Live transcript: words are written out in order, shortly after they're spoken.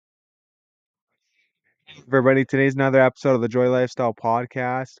Everybody, today's another episode of the Joy Lifestyle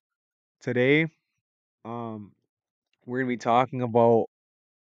Podcast. Today, um, we're gonna be talking about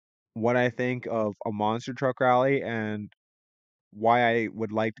what I think of a monster truck rally and why I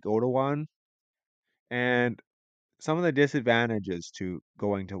would like to go to one, and some of the disadvantages to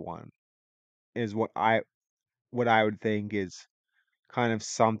going to one is what I would think is kind of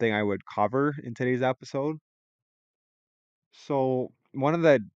something I would cover in today's episode. So one of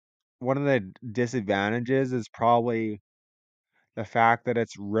the disadvantages is probably the fact that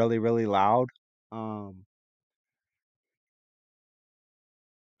it's really, really loud. Um,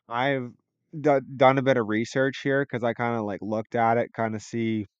 I've done a bit of research here because I kind of like looked at it, kind of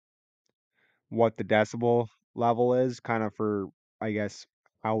see what the decibel level is, kind of for, I guess,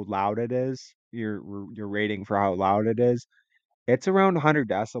 how loud it is. Your rating for how loud it is. It's around 100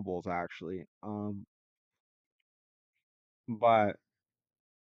 decibels actually. But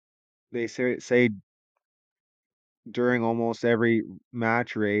they say during almost every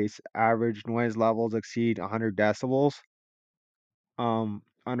match race, average noise levels exceed 100 decibels.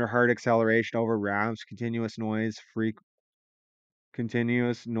 Under hard acceleration over ramps, continuous noise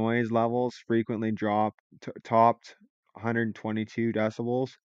levels frequently topped 122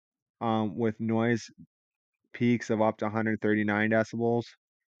 decibels, with noise peaks of up to 139 decibels,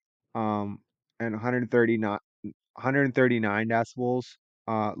 um, and 139 decibels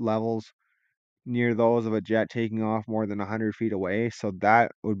levels near those of a jet taking off more than 100 feet away. So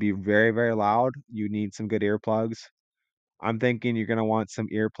that would be very, very loud. You need some good earplugs. I'm thinking you're going to want some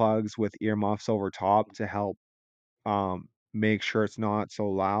earplugs with earmuffs over top to help make sure it's not so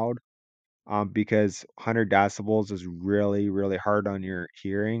loud. Because 100 decibels is really, really hard on your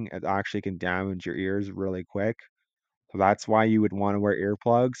hearing. It actually can damage your ears really quick. So that's why you would want to wear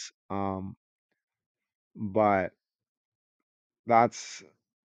earplugs. But that's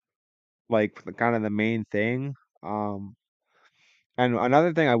like kind of the main thing. Um, and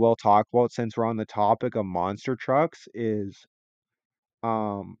another thing I will talk about since we're on the topic of monster trucks is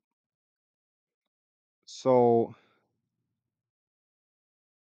um, so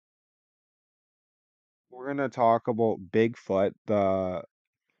we're gonna talk about Bigfoot, the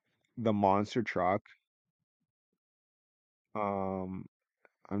monster truck. Um,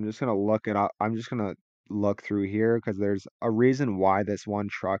 I'm just gonna look it up. I'm just gonna look through here because there's a reason why this one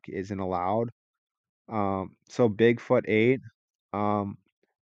truck isn't allowed. So Bigfoot 8. Um,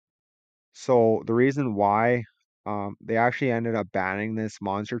 so the reason why they actually ended up banning this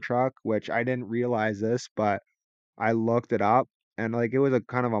monster truck, which I didn't realize this, but I looked it up and like it was a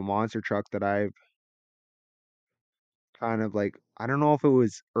kind of a monster truck that I've kind of like I don't know if it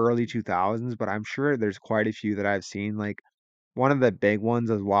was early 2000s, but I'm sure there's quite a few that I've seen. Like one of the big ones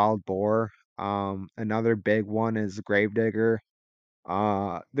is Wild Boar. Another big one is Gravedigger.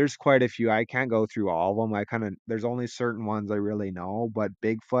 There's quite a few. I can't go through all of them. There's only certain ones I really know, but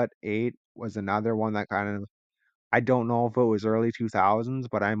Bigfoot 8 was another one that kind of I don't know if it was early 2000s,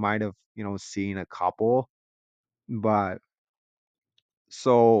 but I might have, seen a couple. But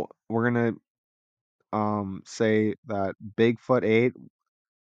so we're gonna say that Bigfoot 8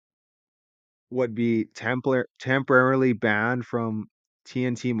 would be temporarily banned from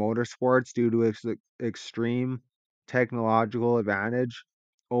TNT Motorsports due to its extreme technological advantage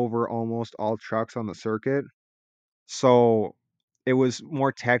over almost all trucks on the circuit. So it was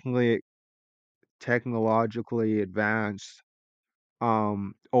more technologically advanced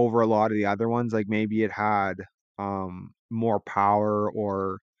over a lot of the other ones. Like maybe it had more power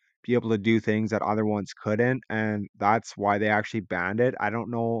or be able to do things that other ones couldn't, and that's why they actually banned it. I don't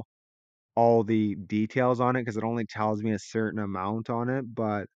know all the details on it because it only tells me a certain amount on it,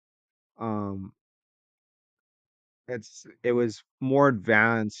 but um it was more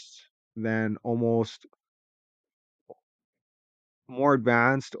advanced than almost more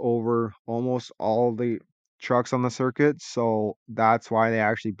advanced over almost all the trucks on the circuit, so that's why they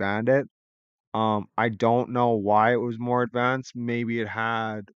actually banned it. I don't know why it was more advanced. Maybe it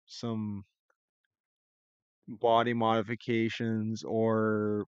had some body modifications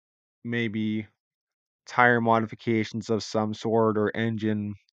or maybe tire modifications of some sort or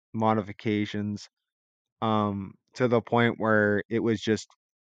engine modifications to the point where it was just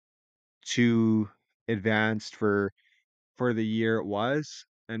too advanced for the year it was,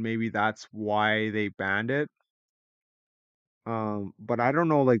 and maybe that's why they banned it. But I don't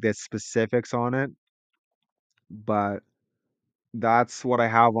know like the specifics on it, but that's what I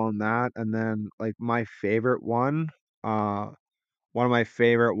have on that. And then like my favorite uh one of my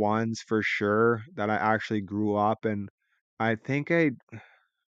favorite ones for sure that I actually grew up and I think I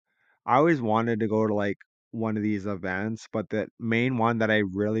always wanted to go to like one of these events, but the main one that I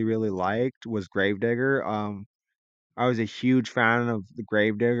really, really liked was Gravedigger. I was a huge fan of the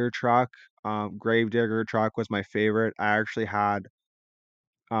Gravedigger truck. Gravedigger truck was my favorite. I actually had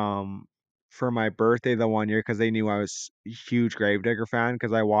um for my birthday the one year because they knew I was a huge Gravedigger fan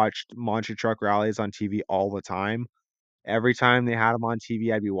because I watched monster truck rallies on TV all the time. Every time they had them on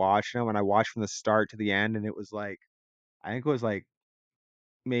TV, I'd be watching them, and I watched from the start to the end, and it was like I think it was like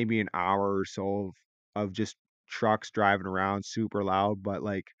maybe an hour or so of just trucks driving around super loud, but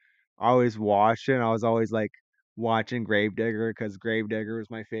like I always watched it. And I was always like watching Gravedigger because Gravedigger was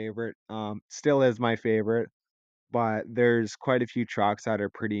my favorite. Still is my favorite, but there's quite a few trucks that are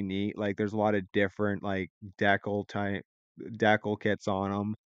pretty neat. Like there's a lot of different like decal type decal kits on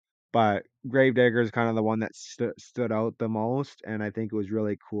them. But Gravedigger is kind of the one that stood out the most, and I think it was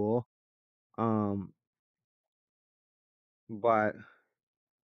really cool. Um, but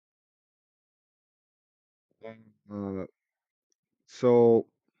uh, so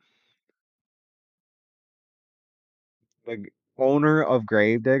the owner of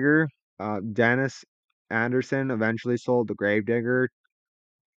Gravedigger, Dennis Anderson, eventually sold the Gravedigger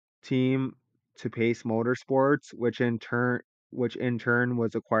team to Pace Motorsports, which in turn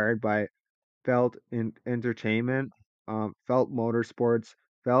was acquired by Entertainment, Felt Motorsports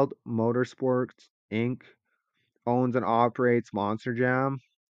Inc. owns and operates Monster Jam.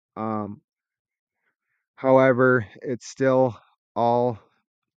 Um, However, it's still all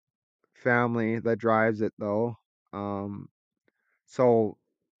family that drives it though. Um, so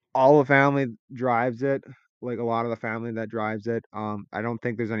all the family drives it, like a lot of the family that drives it. I don't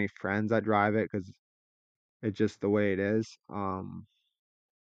think there's any friends that drive it because it's just the way it is.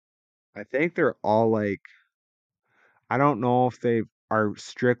 I think they're all like, I don't know if they are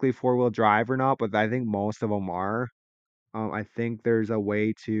strictly four-wheel drive or not, but I think most of them are. I think there's a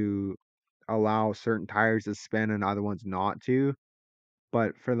way to allow certain tires to spin and other ones not to,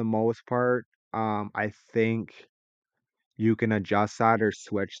 but for the most part, I think you can adjust that or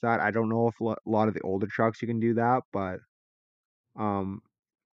switch that. I don't know if a lot of the older trucks you can do that, but um,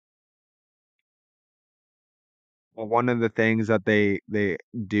 well, one of the things that they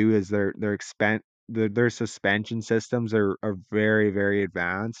do is their suspension systems are very very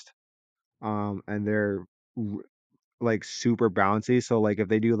advanced. And they're r- like super bouncy. So like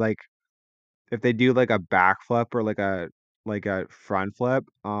if they do like a backflip or like a front flip,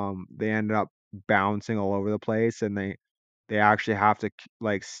 they end up bouncing all over the place, and they actually have to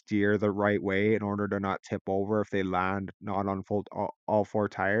like steer the right way in order to not tip over if they land not on all four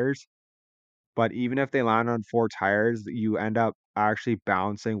tires. But even if they land on four tires, you end up actually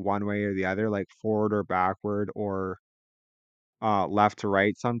bouncing one way or the other, like forward or backward or left to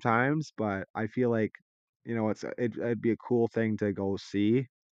right sometimes. But I feel like, it'd be a cool thing to go see.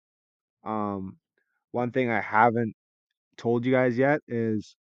 Um, One thing I haven't told you guys yet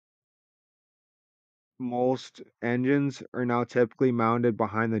is most engines are now typically mounted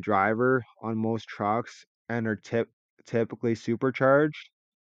behind the driver on most trucks and are typically supercharged.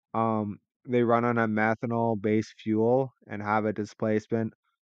 They run on a methanol-based fuel and have a displacement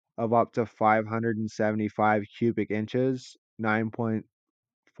of up to 575 cubic inches,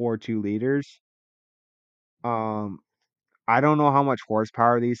 9.42 liters. Um, I don't know how much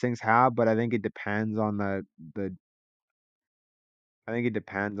horsepower these things have, but the I think it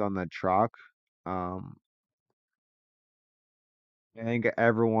depends on the truck. Um, I think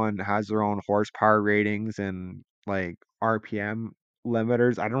everyone has their own horsepower ratings and like RPM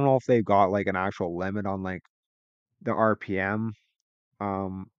limiters. I don't know if they've got like an actual limit on like the RPM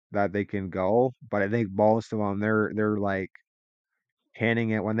that they can go, but I think most of them they're like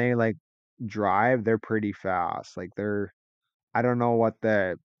hitting it when they like drive, they're pretty fast. Like I don't know what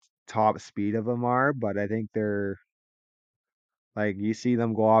the top speed of them are, but I think they're like you see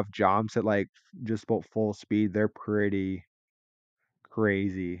them go off jumps at like just about full speed. They're pretty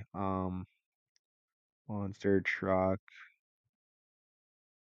crazy. Monster truck.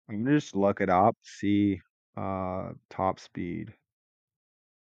 I'm gonna just look it up, see top speed.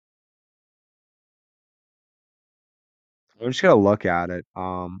 I'm just gonna look at it.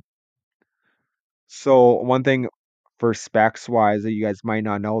 So one thing for specs wise that you guys might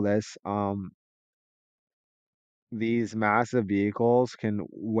not know this, these massive vehicles can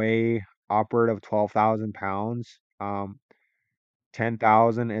weigh upward of 12,000 pounds.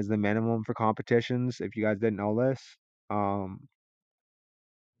 10,000 is the minimum for competitions, if you guys didn't know this. Um,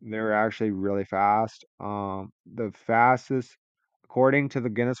 they're actually really fast. The fastest, according to the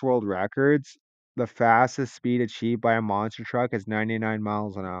Guinness World Records, the fastest speed achieved by a monster truck is 99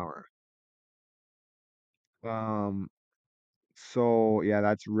 miles an hour. Um, so yeah,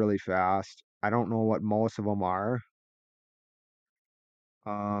 that's really fast. I don't know what most of them are.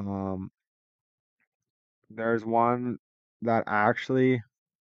 Um, there's one that actually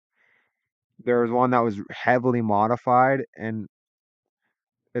there was one that was heavily modified, and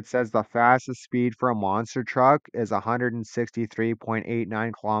it says the fastest speed for a monster truck is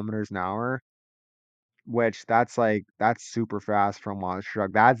 163.89 kilometers an hour, which that's super fast for a monster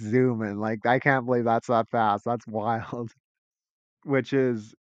truck. That's zooming. Like I can't believe that's that fast. That's wild. Which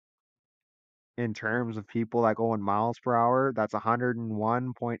is in terms of people that go in miles per hour, that's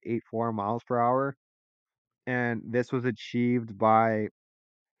 101.84 miles per hour. And this was achieved by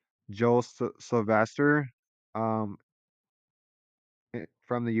Joe Sylvester, um,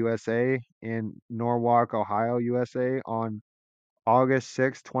 from the USA in Norwalk, Ohio, USA on August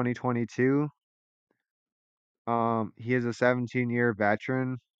 6th, 2022. He is a 17-year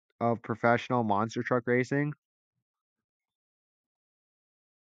veteran of professional monster truck racing,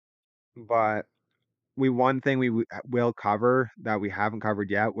 but one thing we will cover that we haven't covered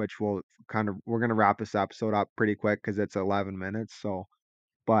yet, which we're gonna wrap this episode up pretty quick because it's 11 minutes. So,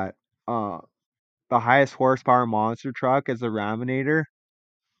 but uh, the highest horsepower monster truck is the Raminator.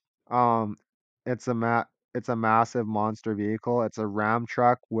 Um, it's a it's a massive monster vehicle. It's a Ram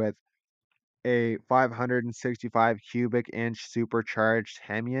truck with a 565 cubic inch supercharged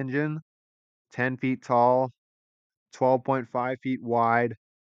Hemi engine, 10 feet tall, 12.5 feet wide,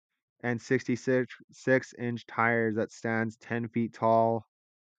 and 66-inch tires that stands 10 feet tall,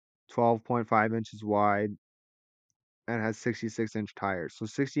 12.5 inches wide, and has 66-inch tires. So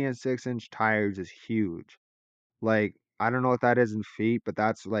 66-inch tires is huge. Like, I don't know what that is in feet, but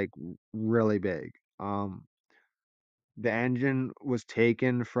that's like really big. Um, the engine was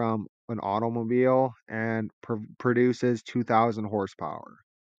taken from an automobile and produces 2,000 horsepower.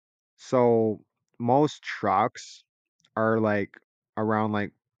 So most trucks are like around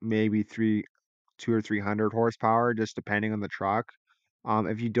like maybe two or 300 horsepower, just depending on the truck.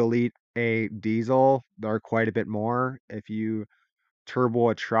 If you delete a diesel, they're quite a bit more. If you turbo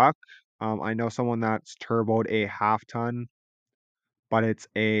a truck, I know someone that's turboed a half ton, but it's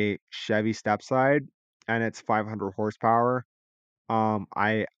a Chevy stepside and it's 500 horsepower.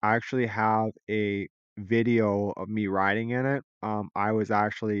 I actually have a video of me riding in it. I was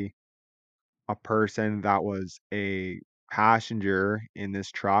actually a person that was a passenger in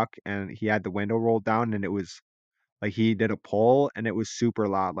this truck, and he had the window rolled down, and it was like he did a pull and it was super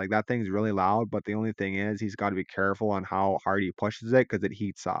loud. Like that thing's really loud, but the only thing is he's got to be careful on how hard he pushes it because it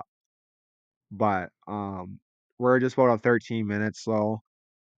heats up. But we're just about at 13 minutes, so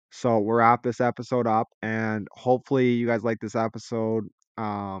we'll wrap this episode up, and hopefully you guys like this episode.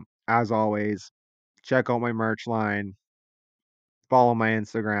 As always, check out my merch line, follow my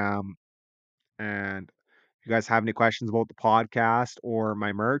Instagram, and if you guys have any questions about the podcast or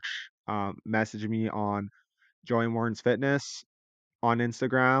my merch, message me on Joey Warren's Fitness on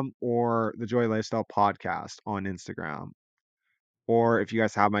Instagram or the Joy Lifestyle Podcast on Instagram. Or if you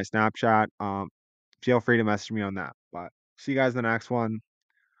guys have my Snapchat, feel free to message me on that. But see you guys in the next one.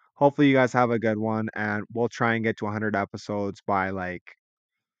 Hopefully you guys have a good one, and we'll try and get to 100 episodes by like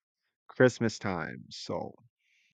Christmas time. So